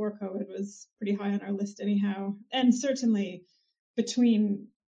even before COVID was pretty high on our list anyhow. And certainly between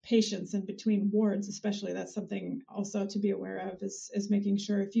patients and between wards, especially, that's something also to be aware of is making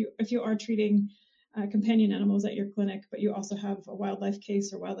sure if you are treating companion animals at your clinic, but you also have a wildlife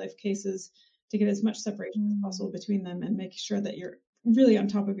case or wildlife cases, to get as much separation as possible between them and make sure that you're really on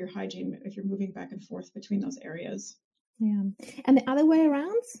top of your hygiene if you're moving back and forth between those areas. Yeah. And the other way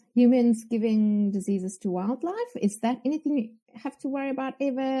around, humans giving diseases to wildlife, is that anything you have to worry about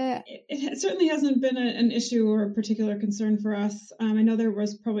ever? It certainly hasn't been an issue or a particular concern for us. I know there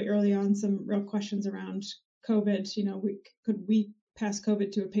was probably early on some real questions around COVID. Could we pass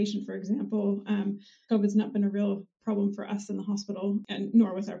COVID to a patient, for example? COVID's not been a real problem for us in the hospital, and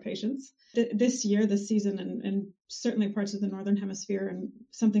nor with our patients. This year, this season, and certainly parts of the Northern Hemisphere, and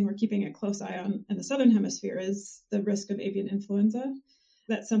something we're keeping a close eye on in the Southern Hemisphere, is the risk of avian influenza.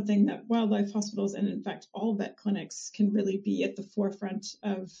 That's something that wildlife hospitals and, in fact, all vet clinics can really be at the forefront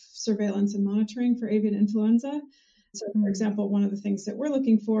of surveillance and monitoring for avian influenza. So, for example, one of the things that we're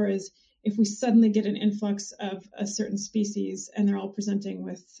looking for is if we suddenly get an influx of a certain species and they're all presenting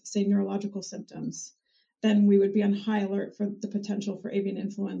with, say, neurological symptoms, then we would be on high alert for the potential for avian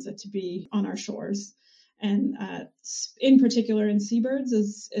influenza to be on our shores. And in particular in seabirds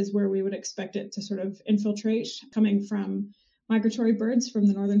is where we would expect it to sort of infiltrate, coming from migratory birds from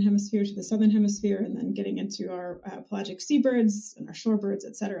the Northern Hemisphere to the Southern Hemisphere, and then getting into our pelagic seabirds and our shorebirds,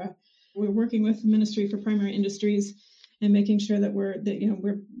 et cetera. We're working with the Ministry for Primary Industries and making sure that we're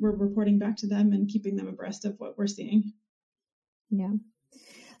reporting back to them and keeping them abreast of what we're seeing. Yeah.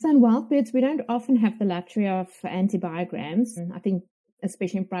 So in wild birds, we don't often have the luxury of antibiograms. I think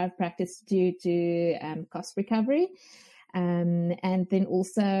especially in private practice due to cost recovery. And then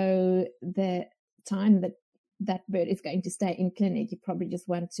also the time that bird is going to stay in clinic. You probably just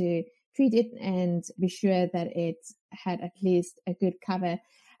want to treat it and be sure that it had at least a good cover.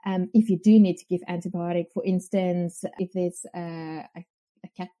 If you do need to give antibiotic, for instance, if there's a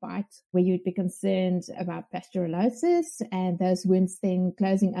cat bite where you'd be concerned about pasteurellosis and those wounds then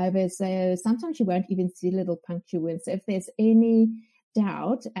closing over. So sometimes you won't even see little puncture wounds. So if there's any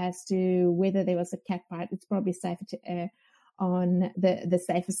doubt as to whether there was a cat bite, it's probably safer to err on the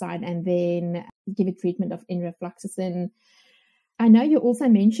safer side and then give it treatment of enrofloxacin. I know you also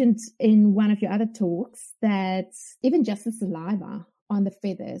mentioned in one of your other talks that even just the saliva on the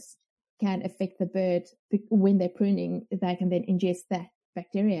feathers can affect the bird. When they're pruning, they can then ingest that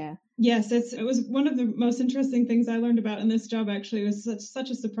bacteria. Yes, it was one of the most interesting things I learned about in this job. Actually, it was such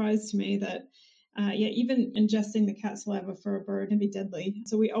a surprise to me that even ingesting the cat saliva for a bird can be deadly.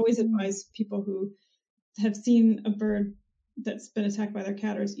 So we always advise people who have seen a bird that's been attacked by their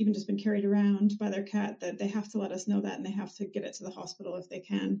cat or has even just been carried around by their cat that they have to let us know that, and they have to get it to the hospital if they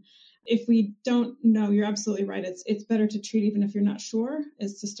can. If we don't know, you're absolutely right. It's better to treat even if you're not sure,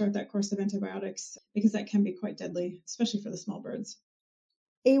 is to start that course of antibiotics, because that can be quite deadly, especially for the small birds.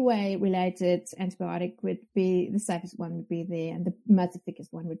 Airway-related antibiotic would be the safest one would be there, and the most efficacious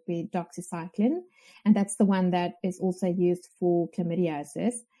one would be doxycycline, and that's the one that is also used for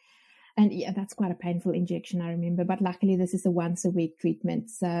chlamydiosis. And yeah, that's quite a painful injection, I remember. But luckily, this is a once-a-week treatment,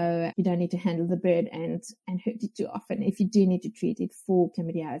 so you don't need to handle the bird and hurt it too often if you do need to treat it for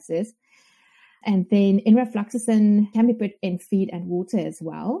chlamydiosis. And then enrofloxacin can be put in feed and water as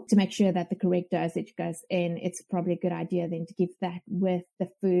well to make sure that the correct dosage goes in. It's probably a good idea then to give that with the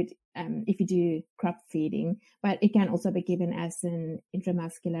food if you do crop feeding. But it can also be given as an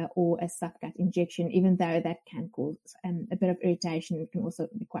intramuscular or a subcut injection, even though that can cause a bit of irritation. It can also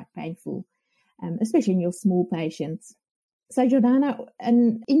be quite painful, especially in your small patients. So, Jordana,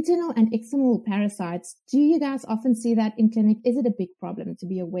 internal and external parasites, do you guys often see that in clinic? Is it a big problem to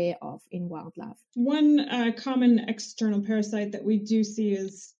be aware of in wildlife? One common external parasite that we do see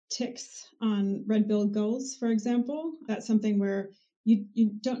is ticks on red-billed gulls, for example. That's something where you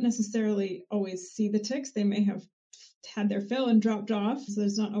don't necessarily always see the ticks. They may have had their fill and dropped off, so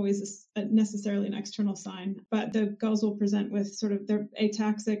there's not always necessarily an external sign. But the gulls will present with they're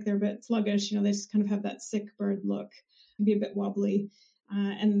ataxic, they're a bit sluggish, they just kind of have that sick bird look. Be a bit wobbly.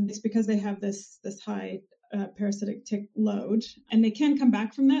 and it's because they have this high parasitic tick load, and they can come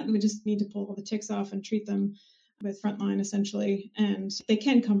back from that. We just need to pull all the ticks off and treat them with frontline essentially, and they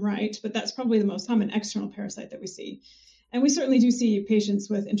can come right, but that's probably the most common external parasite that we see. And we certainly do see patients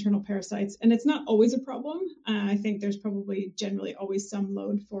with internal parasites, and it's not always a problem. I think there's probably generally always some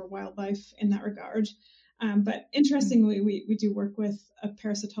load for wildlife in that regard. But interestingly, we do work with a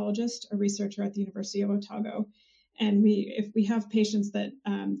parasitologist, a researcher at the University of Otago. And if we have patients that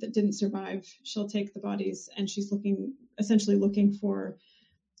didn't survive, she'll take the bodies, and she's essentially looking for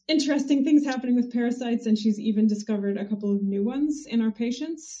interesting things happening with parasites, and she's even discovered a couple of new ones in our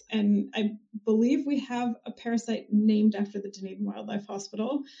patients. And I believe we have a parasite named after the Dunedin Wildlife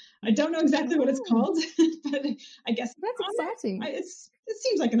Hospital. I don't know exactly what it's called, but I guess that's exciting. It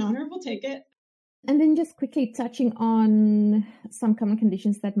seems like an honor. We'll take it. And then just quickly touching on some common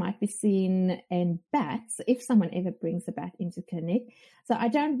conditions that might be seen in bats if someone ever brings a bat into clinic. So I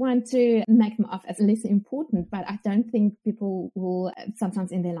don't want to make them off as less important, but I don't think people will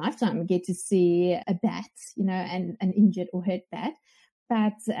sometimes in their lifetime get to see a bat, and an injured or hurt bat.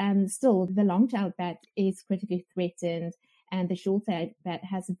 But still, the long-tailed bat is critically threatened, and the short-tailed bat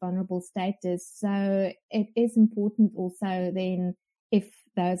has a vulnerable status. So it is important also then, if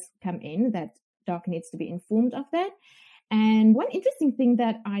those come in, that doc needs to be informed of that. And one interesting thing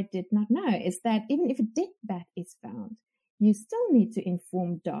that I did not know is that even if a dead bat is found, you still need to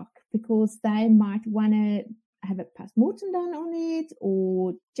inform doc, because they might want to have a post-mortem done on it,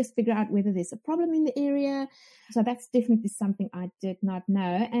 or just figure out whether there's a problem in the area. So that's definitely something I did not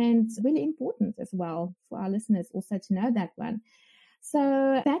know, and really important as well for our listeners also to know that one.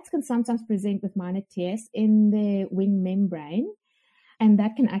 So bats can sometimes present with minor tears in the wing membrane, and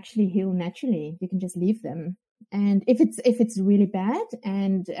that can actually heal naturally. You can just leave them. And if it's really bad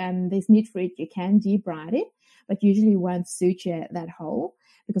and there's need for it, you can debride it, but usually won't suture that hole,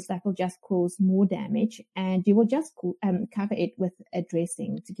 because that will just cause more damage. And you will just cover it with a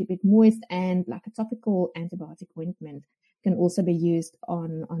dressing to keep it moist, and like a topical antibiotic ointment can also be used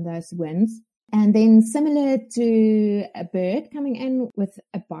on those wounds. And then similar to a bird coming in with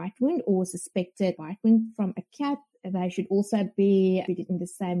a bite wound or suspected bite wound from a cat, they should also be treated in the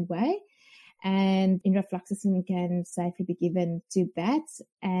same way. And enrofloxacin can safely be given to bats.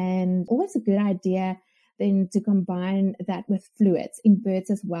 And always a good idea then to combine that with fluids in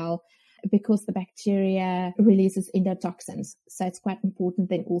birds as well, because the bacteria releases endotoxins. So it's quite important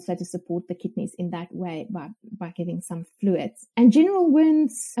then also to support the kidneys in that way by giving some fluids. And general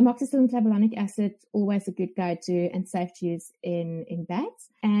wounds, amoxicillin clavulanic acid, always a good go-to and safe to use in bats.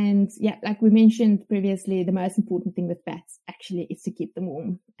 And yeah, like we mentioned previously, the most important thing with bats actually is to keep them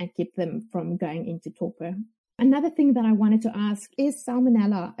warm and keep them from going into torpor. Another thing that I wanted to ask, is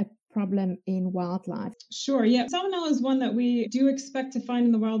salmonella a problem in wildlife? Sure, yeah. Salmonella is one that we do expect to find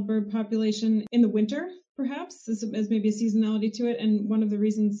in the wild bird population in the winter, perhaps, as maybe a seasonality to it. And one of the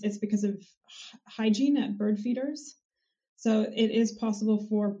reasons is because of hygiene at bird feeders. So it is possible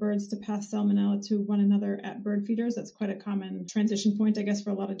for birds to pass salmonella to one another at bird feeders. That's quite a common transition point, I guess,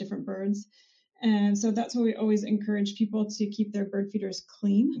 for a lot of different birds. And so that's why we always encourage people to keep their bird feeders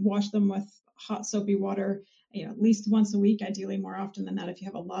clean, wash them with hot soapy water, at least once a week, ideally more often than that if you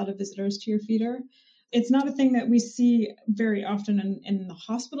have a lot of visitors to your feeder. It's not a thing that we see very often in the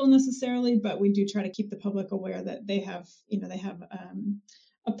hospital necessarily, but we do try to keep the public aware that they have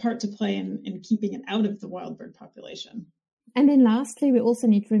a part to play in keeping it out of the wild bird population. And then lastly, we also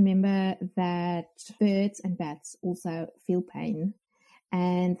need to remember that birds and bats also feel pain,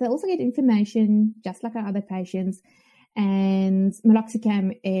 and they also get inflammation just like our other patients. And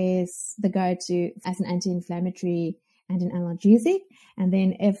meloxicam is the go-to as an anti-inflammatory and an analgesic. And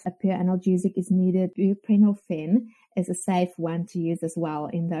then if a pure analgesic is needed, buprenorphine is a safe one to use as well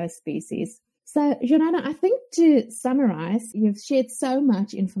in those species. So, Jordana, I think to summarize, you've shared so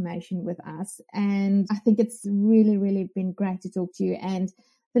much information with us, and I think it's really, really been great to talk to you, and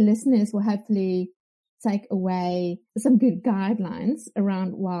the listeners will hopefully take away some good guidelines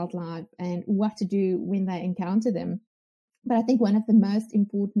around wildlife and what to do when they encounter them. But I think one of the most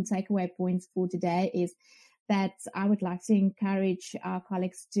important takeaway points for today is that I would like to encourage our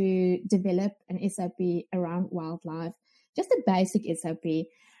colleagues to develop an SOP around wildlife, just a basic SOP.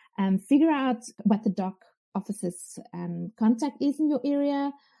 Figure out what the doc officer's contact is in your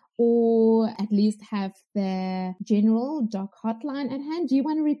area, or at least have the general doc hotline at hand. Do you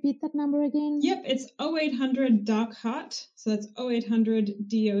want to repeat that number again? Yep, it's 0800 doc hot. So that's 0800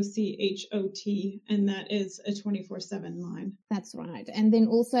 DOCHOT, and that is a 24/7 line. That's right. And then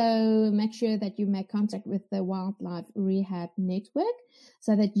also make sure that you make contact with the Wildlife Rehab Network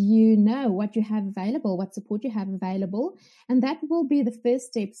so that you know what you have available, what support you have available. And that will be the first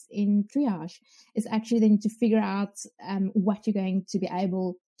steps in triage, is actually then to figure out what you're going to be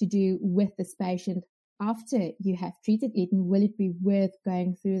able to do with this patient after you have treated it, and will it be worth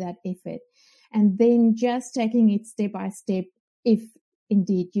going through that effort? And then just taking it step by step. If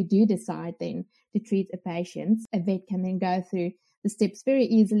indeed you do decide then to treat a patient, a vet can then go through the steps very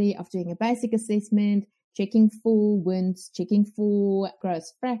easily of doing a basic assessment, checking for wounds, checking for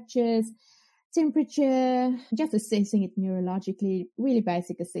gross fractures, temperature, just assessing it neurologically, really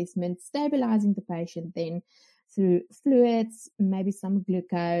basic assessment, stabilizing the patient then through fluids, maybe some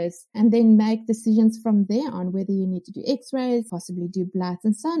glucose, and then make decisions from there on whether you need to do x-rays, possibly do bloods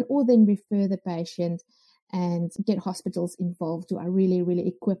and so on, or then refer the patient and get hospitals involved who are really, really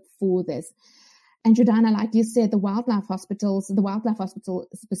equipped for this. And Jordana, like you said, the wildlife hospitals, the wildlife hospital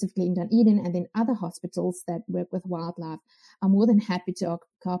specifically in Dunedin, and then other hospitals that work with wildlife are more than happy to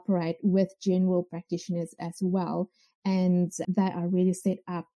cooperate with general practitioners as well. And they are really set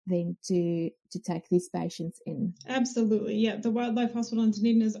up then to take these patients in. Absolutely. Yeah. The Wildlife Hospital in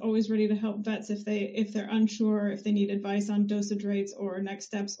Dunedin is always ready to help vets if they're unsure, if they need advice on dosage rates or next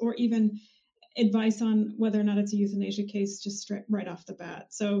steps, or even advice on whether or not it's a euthanasia case just right off the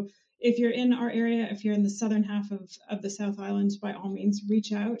bat. So if you're in our area, if you're in the southern half of the South Island, by all means,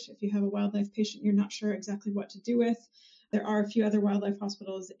 reach out. If you have a wildlife patient you're not sure exactly what to do with, there are a few other wildlife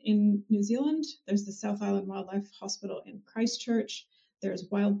hospitals in New Zealand. There's the South Island Wildlife Hospital in Christchurch. There's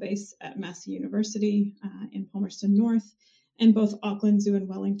Wild Base at Massey University in Palmerston North. And both Auckland Zoo and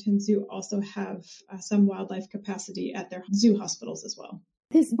Wellington Zoo also have some wildlife capacity at their zoo hospitals as well.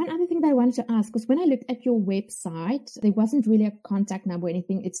 There's one other thing that I wanted to ask, because when I looked at your website, there wasn't really a contact number or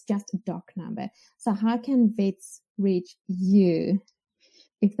anything. It's just a doc number. So how can vets reach you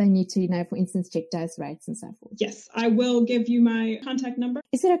if they need to, for instance, check dose rates and so forth? Yes, I will give you my contact number.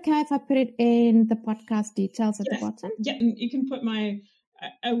 Is it okay if I put it in the podcast details at the bottom? Yeah, and you can put I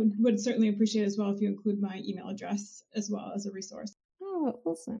would certainly appreciate it as well if you include my email address as well as a resource. Oh,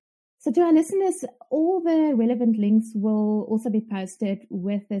 awesome. So to our listeners, all the relevant links will also be posted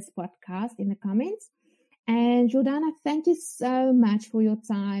with this podcast in the comments. And Jordana, thank you so much for your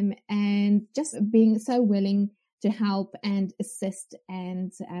time and just being so willing to help and assist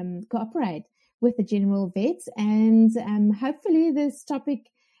and cooperate with the general vets. And hopefully this topic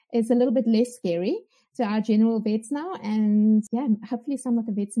is a little bit less scary to our general vets now. And yeah, hopefully some of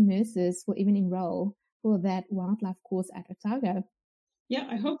the vets and nurses will even enroll for that wildlife course at Otago. Yeah,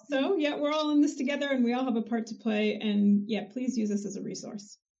 I hope so. Yeah, we're all in this together and we all have a part to play. And yeah, please use this as a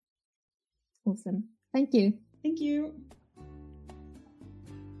resource. Awesome. Thank you. Thank you.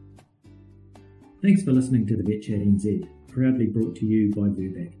 Thanks for listening to the Vet Chat NZ, proudly brought to you by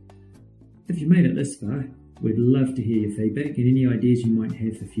Verbeck. If you made it this far, we'd love to hear your feedback and any ideas you might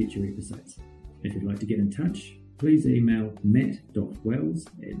have for future episodes. If you'd like to get in touch, please email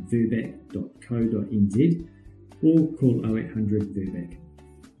matt.wells@verbeck.co.nz or call 0800 Verbeck.